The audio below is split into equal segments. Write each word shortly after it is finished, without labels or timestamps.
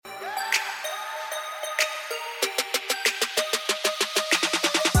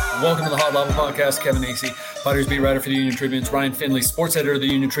Welcome to the Hot Lava Podcast. Kevin Acee, Padres beat writer for the Union Tribune. Ryan Finley, sports editor of the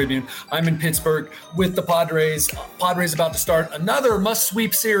Union Tribune. I'm in Pittsburgh with the Padres. Padres about to start another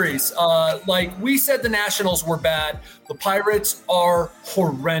must-sweep series. Like we said, the Nationals were bad. The Pirates are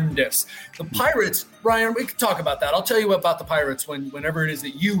horrendous. The Pirates, Ryan, we can talk about that. I'll tell you about the Pirates whenever it is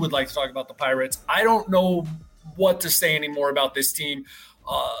that you would like to talk about the Pirates. I don't know what to say anymore about this team.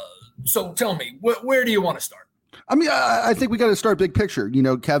 So tell me, where do you want to start? I mean, I think we got to start big picture. You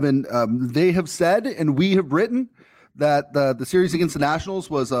know, Kevin, they have said, and we have written, that the series against the Nationals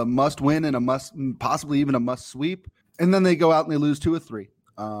was a must win and possibly even a must sweep. And then they go out and they lose 2 of 3.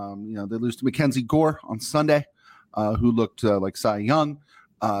 They lose to Mackenzie Gore on Sunday, who looked like Cy Young.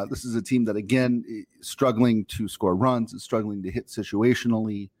 This is a team that, again, is struggling to score runs, is struggling to hit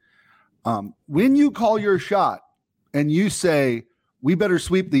situationally. When you call your shot and you say, we better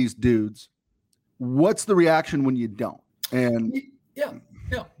sweep these dudes, what's the reaction when you don't? And yeah.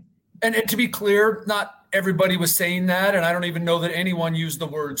 And to be clear, not everybody was saying that, and I don't even know that anyone used the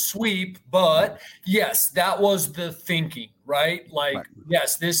word sweep, but yes, that was the thinking, right? Like, right.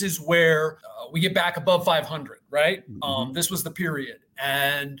 Yes, this is where we get back above 500, right? Mm-hmm. This was the period,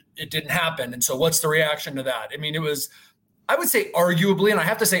 and it didn't happen. And so what's the reaction to that? I mean, it was, I would say arguably, and I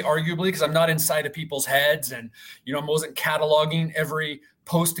have to say arguably because I'm not inside of people's heads, and, I wasn't cataloging every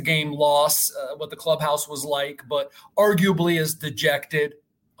post-game loss, what the clubhouse was like, but arguably as dejected,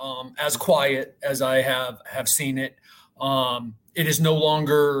 as quiet as I have seen it. It is no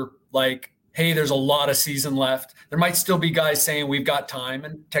longer like, hey, there's a lot of season left. There might still be guys saying we've got time,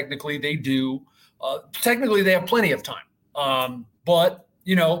 and technically they do. Technically they have plenty of time. But,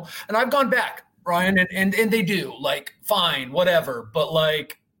 and I've gone back, Ryan, and they do, like, fine, whatever. But,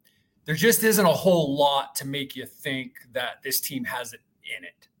 like, there just isn't a whole lot to make you think that this team has it in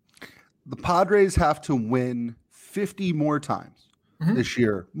it. The Padres have to win 50 more times this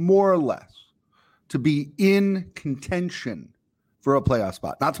year, more or less, to be in contention for a playoff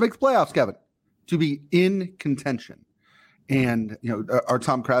spot. Not to make the playoffs, Kevin, to be in contention. And, our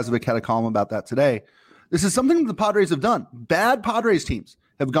Tom Krasovic had a column about that today. This is something the Padres have done. Bad Padres teams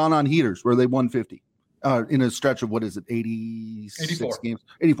have gone on heaters where they won 50 in a stretch of, 84 games?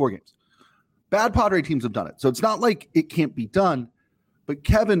 84 games. Bad Padre teams have done it. So it's not like it can't be done. But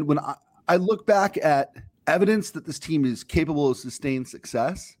Kevin, when I look back at evidence that this team is capable of sustained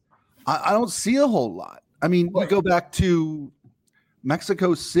success, I don't see a whole lot. I mean, you go back to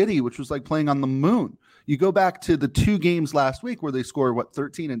Mexico City, which was like playing on the moon. You go back to the 2 games last week where they scored,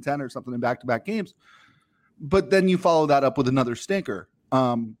 13 and 10 or something in back-to-back games. But then you follow that up with another stinker.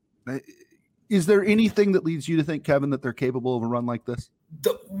 Is there anything that leads you to think, Kevin, that they're capable of a run like this?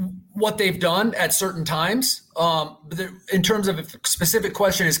 What they've done at certain times, in terms of if the specific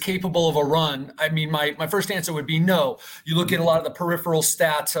question is capable of a run, I mean, my first answer would be no. You look at a lot of the peripheral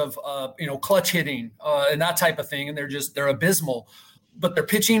stats of, clutch hitting and that type of thing, and they're abysmal. But their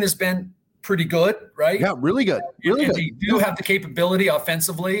pitching has been pretty good, right? Yeah, really good. Really good. They do have the capability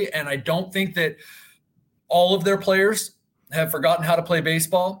offensively, and I don't think that all of their players have forgotten how to play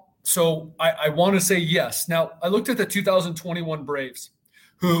baseball. So I want to say yes. Now, I looked at the 2021 Braves,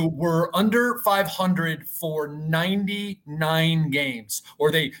 who were under 500 for 99 games,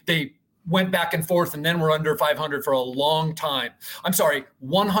 or they went back and forth and then were under 500 for a long time. I'm sorry,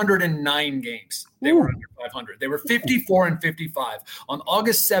 109 games. They were under 500. They were 54 and 55. On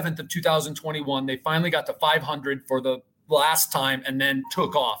August 7th of 2021, they finally got to 500 for the last time and then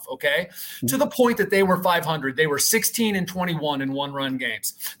took off, okay? To the point that they were 500. They were 16 and 21 in one-run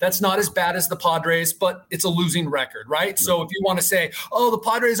games. That's not as bad as the Padres, but it's a losing record, right? So if you want to say, oh, the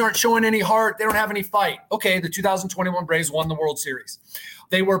Padres aren't showing any heart, they don't have any fight. Okay, the 2021 Braves won the World Series.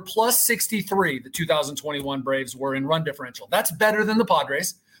 They were plus 63, the 2021 Braves were in run differential. That's better than the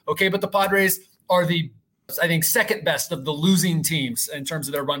Padres, okay? But the Padres are I think second best of the losing teams in terms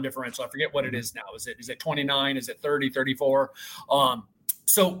of their run differential. I forget what it is now. Is it 29? Is it 30, 34?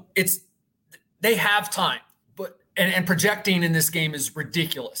 So they have time, but and projecting in this game is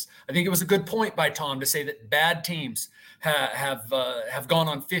ridiculous. I think it was a good point by Tom to say that bad teams have gone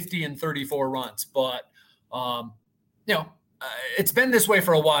on 50 and 34 runs, but it's been this way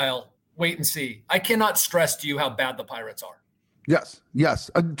for a while. Wait and see. I cannot stress to you how bad the Pirates are. Yes.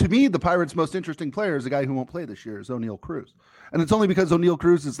 To me, the Pirates' most interesting player is a guy who won't play this year, is O'Neal Cruz. And it's only because O'Neal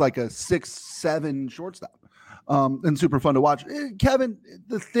Cruz is like a 6'7" shortstop and super fun to watch. Kevin,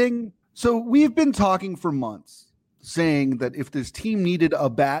 so we've been talking for months saying that if this team needed a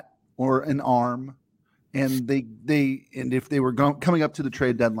bat or an arm and if they were coming up to the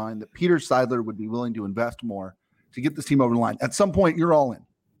trade deadline, that Peter Seidler would be willing to invest more to get this team over the line. At some point, you're all in,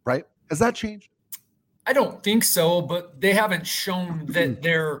 right? Has that changed? I don't think so, but they haven't shown that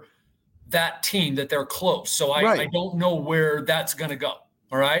they're that team that they're close. So I don't know where that's going to go.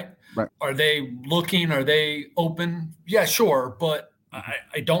 All right. Right. Are they looking? Are they open? Yeah, sure. But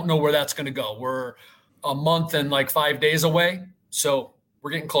I don't know where that's going to go. We're a month and like 5 days away. So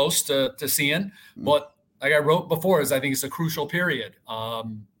we're getting close to seeing. But like I wrote before, I think it's a crucial period.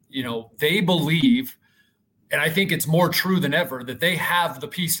 They believe, and I think it's more true than ever, that they have the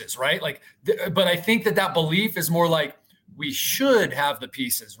pieces, right? But I think that belief is more like, we should have the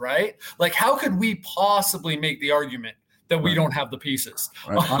pieces, right? Like, how could we possibly make the argument that we don't have the pieces?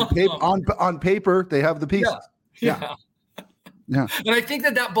 Right. On paper, they have the pieces. Yeah. And I think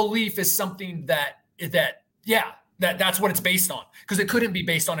that belief is something that's what it's based on, because it couldn't be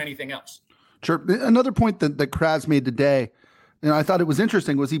based on anything else. Sure. Another point that Kraz made today, I thought it was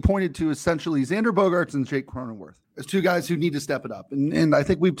interesting, was he pointed to essentially Xander Bogaerts and Jake Cronenworth as two guys who need to step it up. And I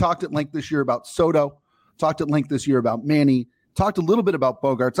think we've talked at length this year about Soto, talked at length this year about Manny, talked a little bit about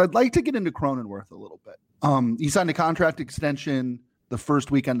Bogaerts. I'd like to get into Cronenworth a little bit. He signed a contract extension the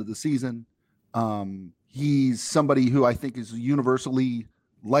first weekend of the season. He's somebody who I think is universally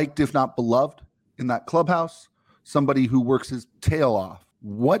liked, if not beloved, in that clubhouse, somebody who works his tail off.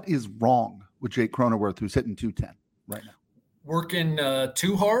 What is wrong with Jake Cronenworth, who's hitting 210 right now? Working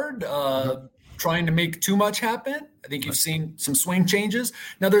too hard, trying to make too much happen. I think you've seen some swing changes.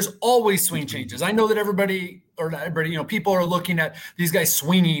 Now, there's always swing changes. I know that people are looking at these guys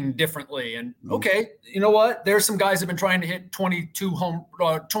swinging differently. And okay, you know what? There's some guys that have been trying to hit 22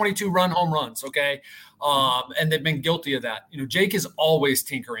 run home runs. Okay. And they've been guilty of that. Jake is always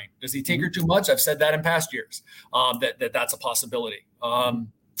tinkering. Does he tinker too much? I've said that in past years, that's a possibility.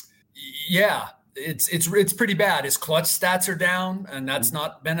 It's pretty bad. His clutch stats are down, and that's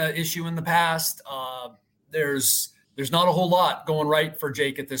not been an issue in the past. There's not a whole lot going right for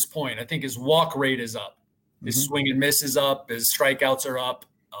Jake at this point. I think his walk rate is up. His swing and miss is up. His strikeouts are up.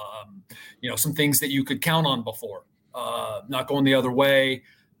 Some things that you could count on before, not going the other way.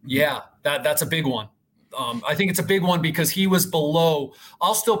 Yeah, that's a big one. I think it's a big one because he was below.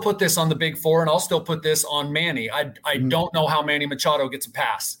 I'll still put this on the big four, and I'll still put this on Manny. I don't know how Manny Machado gets a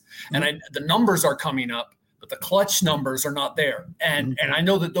pass. And the numbers are coming up, but the clutch numbers are not there. And I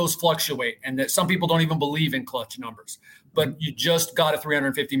know that those fluctuate, and that some people don't even believe in clutch numbers. But you just got a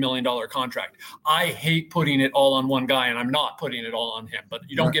 $350 million contract. I hate putting it all on one guy, and I'm not putting it all on him. But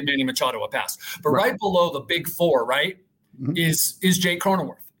you don't give Manny Machado a pass. But right below the big four, right, is Jake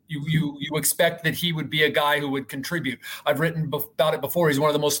Cronenworth. You expect that he would be a guy who would contribute. I've written about it before. He's one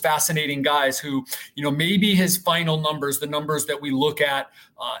of the most fascinating guys who, maybe his final numbers, the numbers that we look at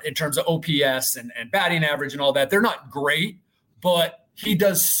in terms of OPS and batting average and all that, they're not great, but he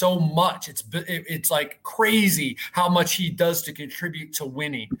does so much. It's like crazy how much he does to contribute to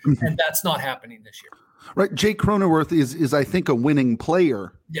winning, and that's not happening this year. Right. Jake Cronenworth is I think, a winning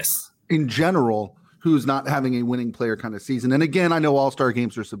player. Yes. In general, who's not having a winning player kind of season. And again, I know all-star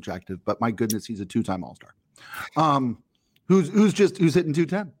games are subjective, but my goodness, he's a two-time all-star. Who's hitting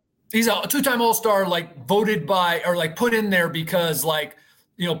 210? He's a two-time all-star, voted by, or put in there because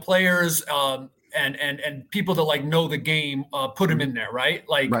players and people that know the game put him in there, right?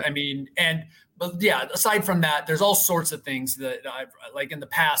 Right. I mean, but yeah, aside from that, there's all sorts of things that I've in the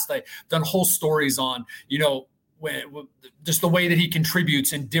past, I've done whole stories on, just the way that he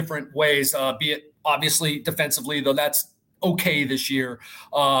contributes in different ways, be it obviously defensively, though that's okay this year.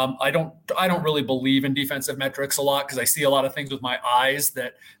 I don't really believe in defensive metrics a lot because I see a lot of things with my eyes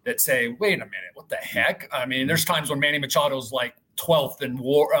that say, wait a minute, what the heck? I mean, there's times when Manny Machado's 12th in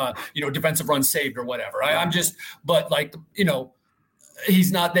WAR, defensive runs saved or whatever.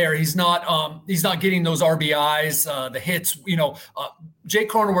 He's not there. He's not getting those RBIs, the hits. Jake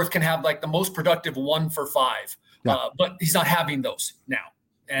Cronenworth can have the most productive 1 for 5, but he's not having those now.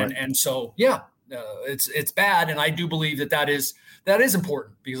 And so, it's bad. And I do believe that is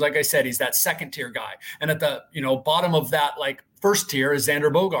important because, like I said, he's that second tier guy. And at the, bottom of that, first tier is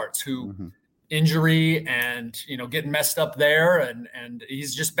Xander Bogaerts, who injury and, getting messed up there. And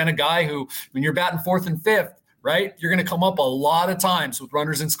he's just been a guy who, when you're batting 4th and 5th, right, you're going to come up a lot of times with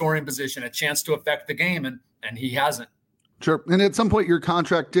runners in scoring position, a chance to affect the game. And he hasn't. Sure. And at some point your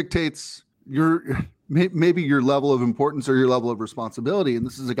contract dictates maybe your level of importance or your level of responsibility. And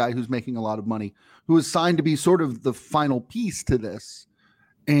this is a guy who's making a lot of money, who is signed to be sort of the final piece to this.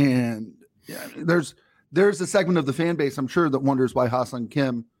 And there's a segment of the fan base, I'm sure, that wonders why Ha-Seong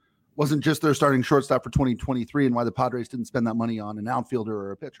Kim wasn't just their starting shortstop for 2023 and why the Padres didn't spend that money on an outfielder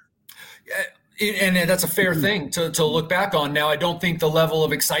or a pitcher. Yeah, and that's a fair thing to look back on. Now, I don't think the level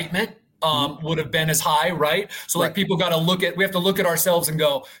of excitement would have been as high, right? So people got to we have to look at ourselves and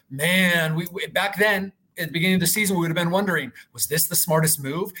go, man, we back then at the beginning of the season, we would have been wondering, was this the smartest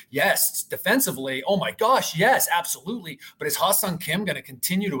move? Yes. Defensively, oh my gosh, yes, absolutely. But is Ha-Seong Kim going to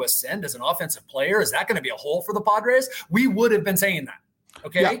continue to ascend as an offensive player? Is that going to be a hole for the Padres? We would have been saying that.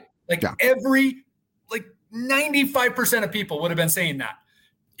 Okay. Yeah. Every 95% of people would have been saying that.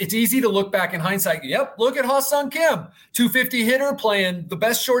 It's easy to look back in hindsight. Yep, look at Ha-Seong Kim, 250 hitter, playing the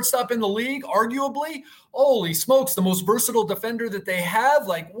best shortstop in the league, arguably. Holy smokes, the most versatile defender that they have.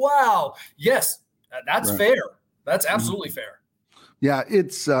 Like, wow. Yes, that's fair. That's absolutely fair. Yeah,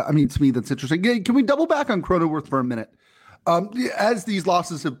 it's, to me, that's interesting. Can we double back on Cronenworth for a minute? As these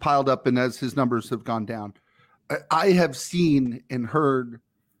losses have piled up and as his numbers have gone down, I have seen and heard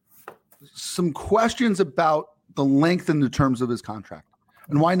some questions about the length and the terms of his contract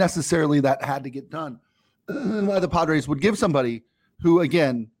and why necessarily that had to get done and why the Padres would give somebody who,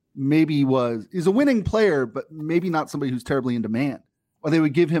 again, maybe is a winning player, but maybe not somebody who's terribly in demand, why they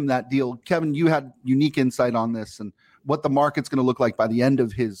would give him that deal. Kevin, you had unique insight on this and what the market's going to look like by the end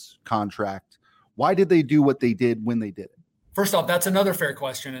of his contract. Why did they do what they did when they did it? First off, that's another fair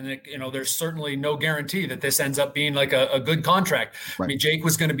question. And, there's certainly no guarantee that this ends up being like a good contract. Right. I mean, Jake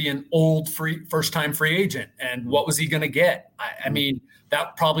was going to be an old first-time free agent. And what was he going to get? I mean,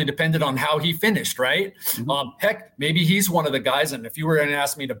 that probably depended on how he finished, right? Mm-hmm. Heck, maybe he's one of the guys. And if you were going to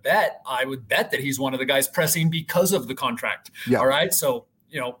ask me to bet, I would bet that he's one of the guys pressing because of the contract. Yeah. All right. So,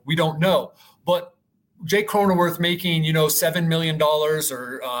 we don't know. But Jake Cronenworth making, $7 million or,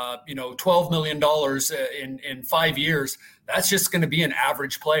 $12 million in 5 years, that's just going to be an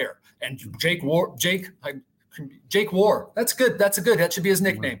average player. And Jake War, that's good. That should be his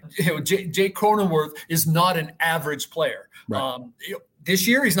nickname. Right. Jake Cronenworth is not an average player. Right. This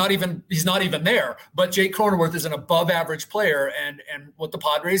year, he's not even there, but Jake Cronenworth is an above average player. And what the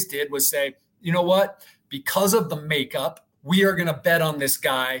Padres did was say, you know what, because of the makeup, we are going to bet on this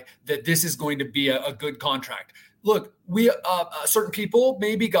guy that this is going to be a good contract. Look, we certain people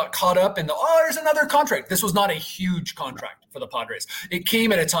maybe got caught up in there's another contract. This was not a huge contract for the Padres. It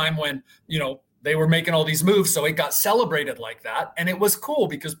came at a time when, they were making all these moves. So it got celebrated like that. And it was cool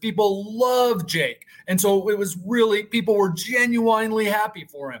because people love Jake. And so it was really, people were genuinely happy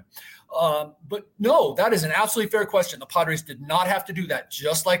for him. But no, that is an absolutely fair question. The Padres did not have to do that,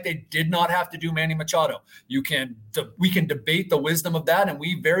 just like they did not have to do Manny Machado. We can debate the wisdom of that, and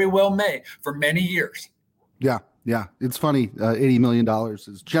we very well may for many years. Yeah. It's funny. $80 million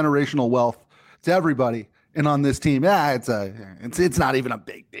is generational wealth to everybody. And on this team, it's not even a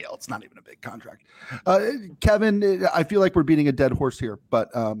big deal. It's not even a big contract. Kevin, I feel like we're beating a dead horse here,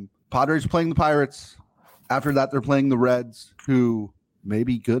 but Padres are playing the Pirates. After that, they're playing the Reds, who may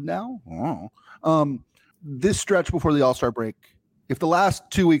be good now. This stretch before the All-Star break, if the last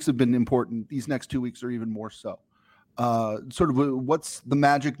 2 weeks have been important, these next 2 weeks are even more so. What's the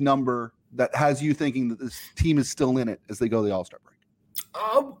magic number that has you thinking that this team is still in it as they go to the All-Star break?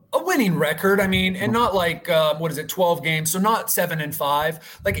 A winning record. I mean, and not like 12 games, so not 7-5,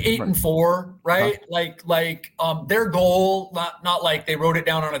 like 8-4, right? Like their goal, not like they wrote it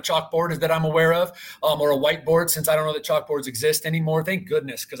down on a chalkboard, is that I'm aware of, or a whiteboard, since I don't know that chalkboards exist anymore. Thank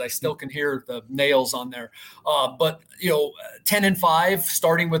goodness, because I still can hear the nails on there. But 10-5,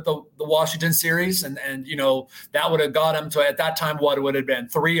 starting with the Washington series, and that would have got them to, at that time, what it would have been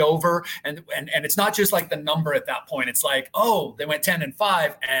 3 over, and it's not just like the number at that point. It's like, oh, they went 10-5,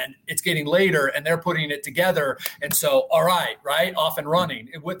 and it's getting later, and they're putting it together, and so all right, off and running.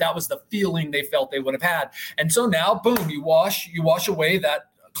 That was the feeling they felt they would have had, and so now, boom, you wash away that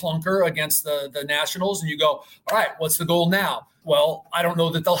clunker against the Nationals, and you go, all right, what's the goal now? Well, I don't know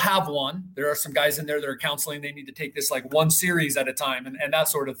that they'll have one. There are some guys in there that are counseling they need to take this like one series at a time and that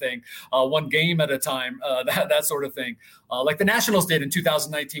sort of thing, one game at a time, that sort of thing. Like the Nationals did in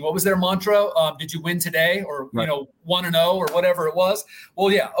 2019. What was their mantra? Did you win today, or 1-0 or whatever it was?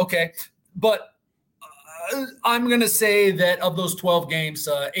 Well, yeah, okay. But I'm going to say that of those 12 games,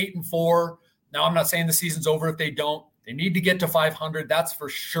 8-4. Now, I'm not saying the season's over if they don't. They need to get to 500. That's for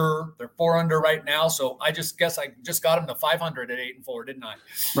sure. They're 4 under right now. So I just guess I just got them to 500 at 8-4, didn't I?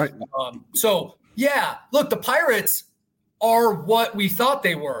 Right. So yeah, look, the Pirates are what we thought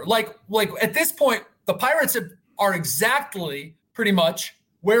they were. Like at this point, the Pirates are exactly pretty much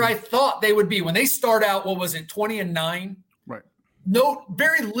where I thought they would be when they start out. What was it? 20-9. Right. No,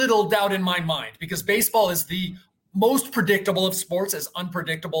 very little doubt in my mind, because baseball is the most predictable of sports, as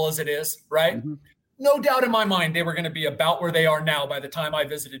unpredictable as it is. Right. Mm-hmm. No doubt in my mind they were going to be about where they are now by the time I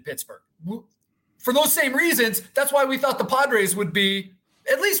visited Pittsburgh. For those same reasons, that's why we thought the Padres would be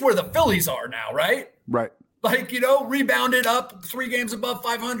at least where the Phillies are now, right? Right. Like, rebounded up 3 games above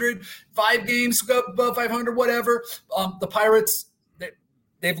 500, 5 games above 500, whatever. The Pirates,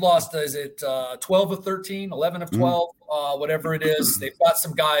 they've lost, is it 12 of 13, 11 of 12, whatever it is. They've got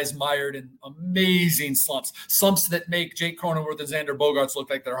some guys mired in amazing slumps that make Jake Cronenworth and Xander Bogaerts look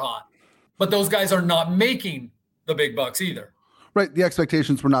like they're hot. But those guys are not making the big bucks either. Right. The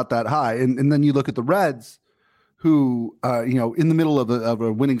expectations were not that high. And then you look at the Reds, who, in the middle of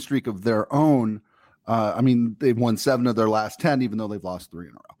a winning streak of their own. They've won 7 of their last 10, even though they've lost 3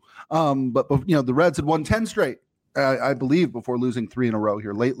 in a row. But the Reds had won 10 straight, I believe, before losing 3 in a row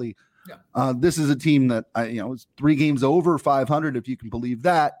here lately. Yeah. This is a team that, is 3 games over 500, if you can believe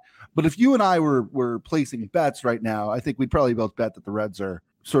that. But if you and I were placing bets right now, I think we'd probably both bet that the Reds are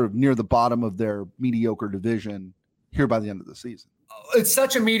sort of near the bottom of their mediocre division here by the end of the season. It's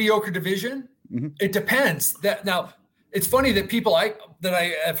such a mediocre division. Mm-hmm. It depends. Now, it's funny that people that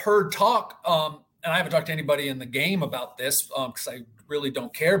I have heard talk, and I haven't talked to anybody in the game about this because I really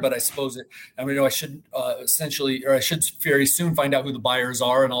don't care, but I suppose I should I should very soon find out who the buyers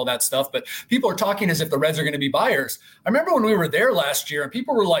are and all that stuff. But people are talking as if the Reds are going to be buyers. I remember when we were there last year and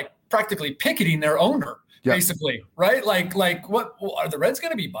people were like practically picketing their owner, basically, right? Like what are the Reds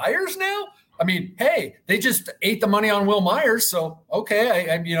going to be buyers now? I mean, hey, they just ate the money on Will Myers, so okay,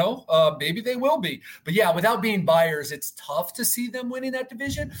 maybe they will be. But yeah, without being buyers, it's tough to see them winning that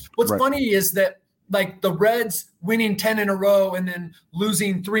division. What's funny is that, like, the Reds winning 10 in a row and then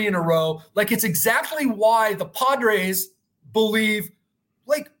losing 3 in a row, like, it's exactly why the Padres believe,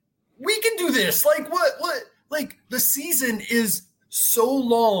 like, we can do this. Like, what? Like, the season is so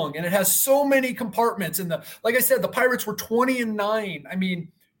long and it has so many compartments. And like I said, the Pirates were 20-9. I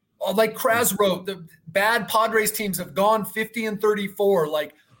mean, like Kraz wrote, the bad Padres teams have gone 50-34.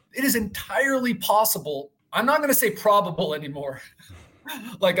 Like, it is entirely possible. I'm not going to say probable anymore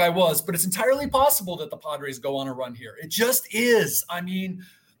like I was, but it's entirely possible that the Padres go on a run here. It just is. I mean,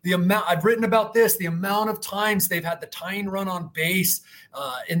 the amount I've written about this, the amount of times they've had the tying run on base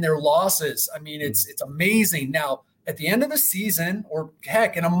in their losses. I mean, it's amazing. Now, at the end of the season, or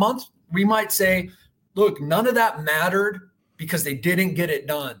heck, in a month, we might say, look, none of that mattered because they didn't get it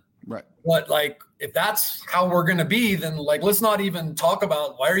done. Right. But, like, if that's how we're going to be, then, like, let's not even talk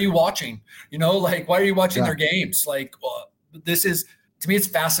about why are you watching? Why are you watching their games? Like, this is, to me, it's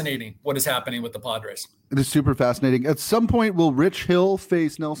fascinating what is happening with the Padres. It is super fascinating. At some point, will Rich Hill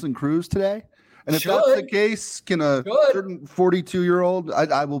face Nelson Cruz today? And if that's the case, can a certain 42-year-old,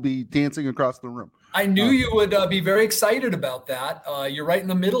 I will be dancing across the room. I knew you would be very excited about that. You're right in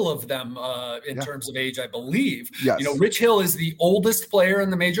the middle of them in terms of age, I believe. Yes. Rich Hill is the oldest player in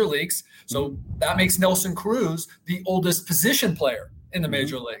the major leagues. So that makes Nelson Cruz the oldest position player in the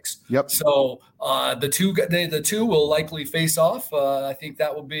major leagues. Yep. So the two will likely face off. I think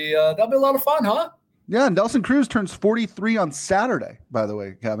that'll be a lot of fun, huh? Yeah, Nelson Cruz turns 43 on Saturday, by the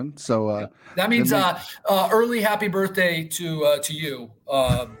way, Kevin. So that means early happy birthday to you,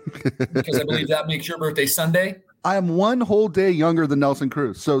 because I believe that makes your birthday Sunday. I am one whole day younger than Nelson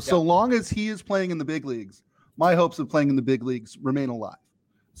Cruz. So long as he is playing in the big leagues, my hopes of playing in the big leagues remain alive.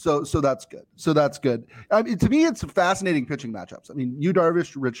 So that's good. I mean, to me, it's fascinating pitching matchups. I mean, Yu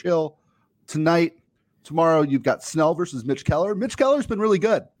Darvish, Rich Hill tonight. Tomorrow, you've got Snell versus Mitch Keller. Mitch Keller's been really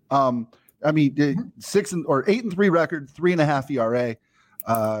good. 8-3 record, 3.5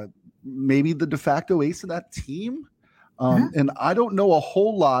 ERA. Maybe the de facto ace of that team. And I don't know a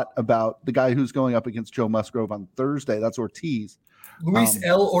whole lot about the guy who's going up against Joe Musgrove on Thursday. That's Ortiz. Luis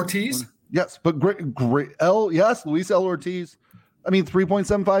L. Ortiz? Yes, but great L. Yes, Luis L. Ortiz.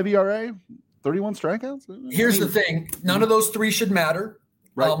 3.75 ERA, 31 strikeouts. Here's the thing. None of those 3 should matter.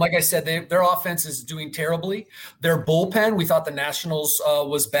 Right. Like I said, their offense is doing terribly. Their bullpen, we thought the Nationals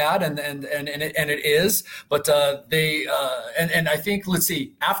was bad, and it is. But I think, let's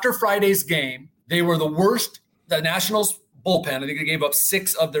see, after Friday's game, they were the worst. The Nationals bullpen, I think they gave up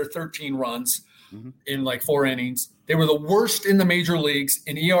 6 of their 13 runs in like 4 innings. They were the worst in the major leagues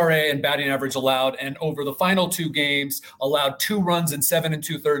in ERA and batting average allowed, and over the final 2 games, allowed 2 runs in 7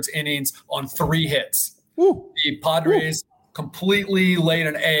 2/3 innings on 3 hits. Ooh. The Padres completely laid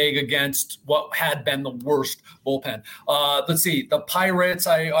an egg against what had been the worst bullpen. Let's see, the Pirates,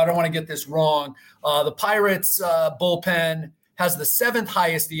 I don't want to get this wrong. The Pirates bullpen has the 7th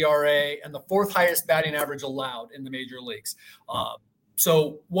highest ERA and the 4th highest batting average allowed in the major leagues.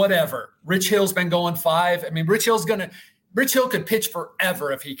 So whatever. Rich Hill's been going 5. I mean, Rich Hill could pitch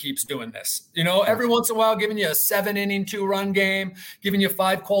forever if he keeps doing this. Every once in a while, giving you a 7-inning, 2-run game, giving you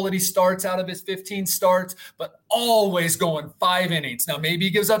 5 quality starts out of his 15 starts, but always going 5 innings. Now, maybe he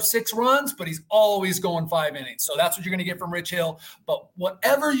gives up 6 runs, but he's always going 5 innings. So that's what you're going to get from Rich Hill. But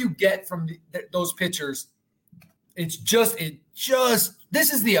whatever you get from those pitchers, this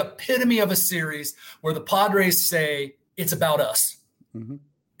is the epitome of a series where the Padres say it's about us.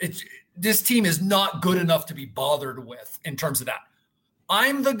 this team is not good enough to be bothered with in terms of that.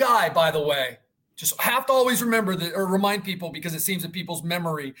 I'm the guy, by the way, just have to always remember that, or remind people, because it seems that people's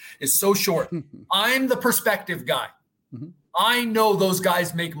memory is so short. I'm the perspective guy. Mm-hmm. I know those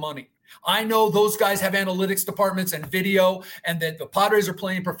guys make money. I know those guys have analytics departments and video, and that the Padres are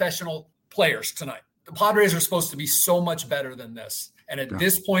playing professional players tonight. The Padres are supposed to be so much better than this. And at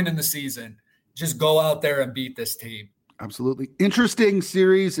this point in the season, just go out there and beat this team. Absolutely. Interesting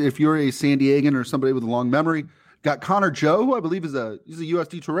series if you're a San Diegan or somebody with a long memory. Got Connor Joe, who I believe he's a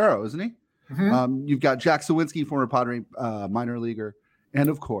USD Torero, isn't he? Mm-hmm. You've got Jack Sawinski, former Padre minor leaguer. And,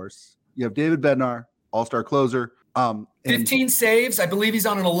 of course, you have David Bednar, all-star closer. 15 saves. I believe he's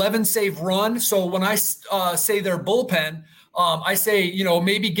on an 11-save run. So when I say their bullpen, I say,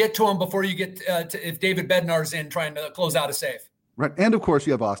 maybe get to him before you get to if David Bednar's in trying to close out a save. Right. And, of course,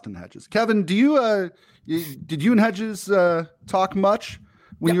 you have Austin Hedges. Kevin, did you and Hedges talk much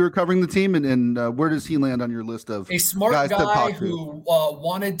when you were covering the team, and where does he land on your list of a smart guys guy who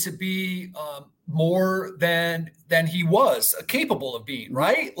wanted to be more than he was capable of being,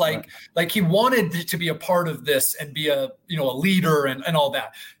 right? Like he wanted to be a part of this and be a leader and all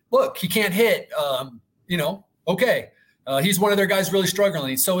that. Look, he can't hit, okay. He's one of their guys really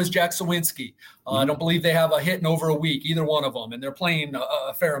struggling. So is Jack Sawinski. I don't believe they have a hit in over a week, either one of them, and they're playing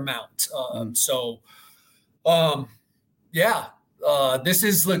a fair amount. This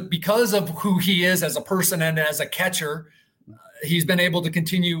is because of who he is as a person and as a catcher. He's been able to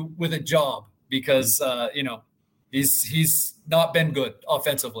continue with a job because he's not been good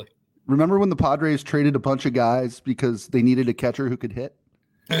offensively. Remember when the Padres traded a bunch of guys because they needed a catcher who could hit?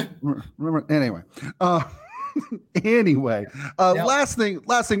 Remember? Anyway. Last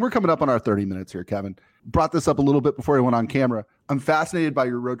thing, we're coming up on our 30 minutes here, Kevin. Brought this up a little bit before I went on camera. I'm fascinated by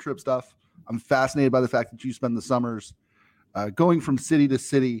your road trip stuff. I'm fascinated by the fact that you spend the summers going from city to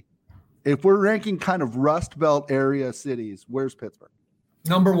city. If we're ranking kind of Rust Belt area cities, where's Pittsburgh?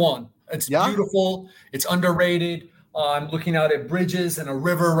 Number one. It's beautiful. It's underrated. I'm looking out at bridges and a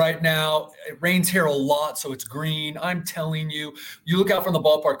river right now. It rains here a lot, so it's green. I'm telling you, you look out from the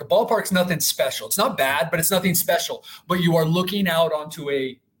ballpark. The ballpark's nothing special. It's not bad, but it's nothing special. But you are looking out onto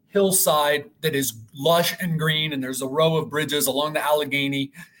a hillside that is lush and green, and there's a row of bridges along the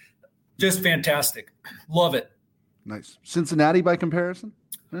Allegheny. Just fantastic. Love it. Nice. Cincinnati by comparison?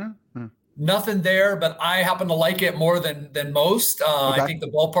 Yeah. Nothing there, but I happen to like it more than most. I think the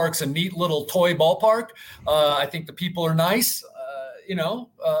ballpark's a neat little toy ballpark. I think the people are nice.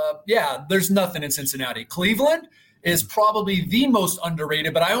 There's nothing in Cincinnati. Cleveland is probably the most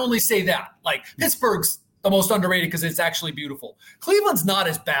underrated, but I only say that. Like, Pittsburgh's the most underrated because it's actually beautiful. Cleveland's not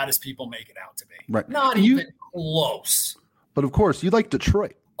as bad as people make it out to be. Right. Not even close. But, of course, you like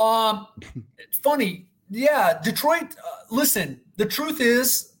Detroit. Funny. Yeah, Detroit, listen, the truth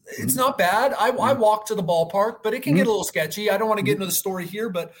is, it's not bad. I walked to the ballpark, but it can get a little sketchy. I don't want to get into the story here,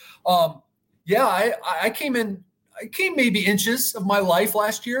 but I came maybe inches of my life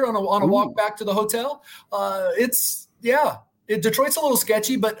last year on a walk back to the hotel. Detroit's a little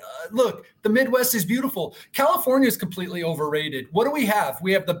sketchy, but look, the Midwest is beautiful. California is completely overrated. What do we have?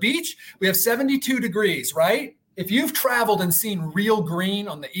 We have the beach. We have 72 degrees, right? If you've traveled and seen real green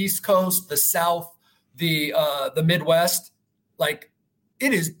on the East Coast, the South, the Midwest,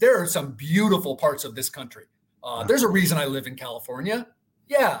 there are some beautiful parts of this country. There's a reason I live in California.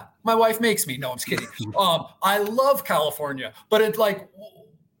 Yeah, my wife makes me. No, I'm just kidding. I love California, but it's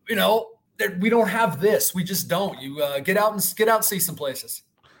we don't have this. We just don't. You get out and see some places.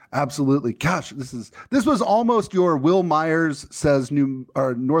 Absolutely. Gosh, this was almost your Will Myers says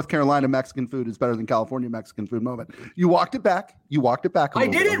North Carolina Mexican food is better than California Mexican food moment. You walked it back. I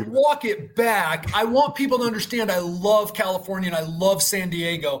didn't walk it back. I want people to understand I love California and I love San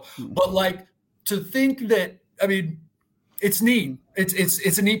Diego, but to think that, it's neat.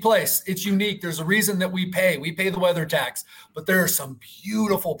 It's a neat place. It's unique. There's a reason that we pay the weather tax, but there are some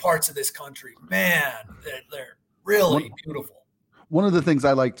beautiful parts of this country, man. They're really beautiful. One of the things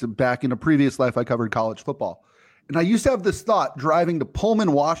I liked back in a previous life, I covered college football. And I used to have this thought driving to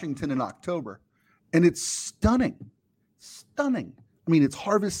Pullman, Washington in October. And it's stunning. It's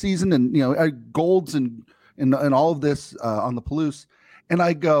harvest season and, golds and all of this on the Palouse. And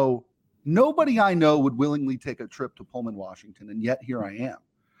I go, nobody I know would willingly take a trip to Pullman, Washington. And yet here I am.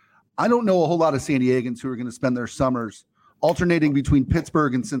 I don't know a whole lot of San Diegans who are going to spend their summers alternating between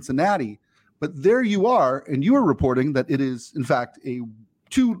Pittsburgh and Cincinnati. But there you are, and you are reporting that it is, in fact,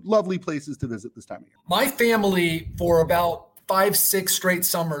 two lovely places to visit this time of year. My family, for about 5-6 straight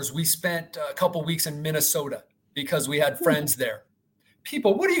summers, we spent a couple weeks in Minnesota because we had friends there.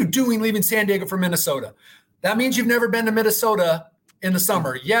 People, what are you doing leaving San Diego for Minnesota? That means you've never been to Minnesota, in the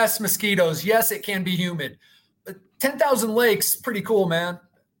summer. Yes, mosquitoes. Yes, it can be humid. But 10,000 lakes, pretty cool, man.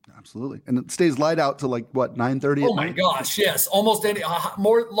 Absolutely. And it stays light out to like what, 9:30 Oh my gosh, yes. Almost any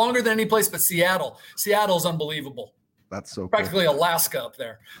more longer than any place but Seattle. Seattle's unbelievable. That's so practically cool. Alaska up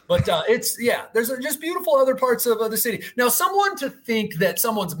there. But there's just beautiful other parts of the city. Now, someone to think that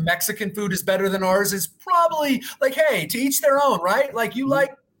someone's Mexican food is better than ours is probably like, hey, to each their own, right? Like you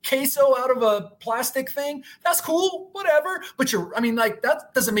like queso out of a plastic thing. That's cool, whatever. But that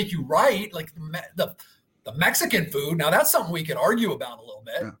doesn't make you right. Like the Mexican food. Now that's something we could argue about a little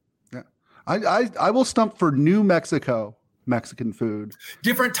bit. Yeah. I will stump for New Mexico Mexican food.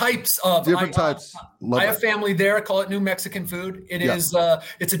 Different types. I have family there. I call it New Mexican food. It's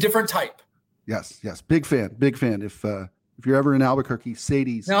a different type. Yes. Big fan. If you're ever in Albuquerque,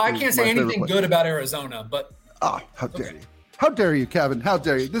 Sadie's. Now I can't say anything good about Arizona, but how dare you? How dare you, Kevin? How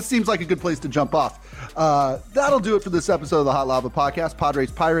dare you? This seems like a good place to jump off. That'll do it for this episode of the Hot Lava Podcast.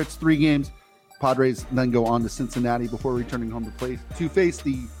 Padres Pirates, 3 games. Padres then go on to Cincinnati before returning home to face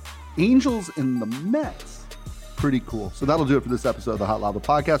the Angels and the Mets. Pretty cool. So that'll do it for this episode of the Hot Lava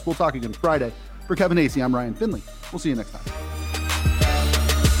Podcast. We'll talk again Friday. For Kevin Acee, I'm Ryan Finley. We'll see you next time.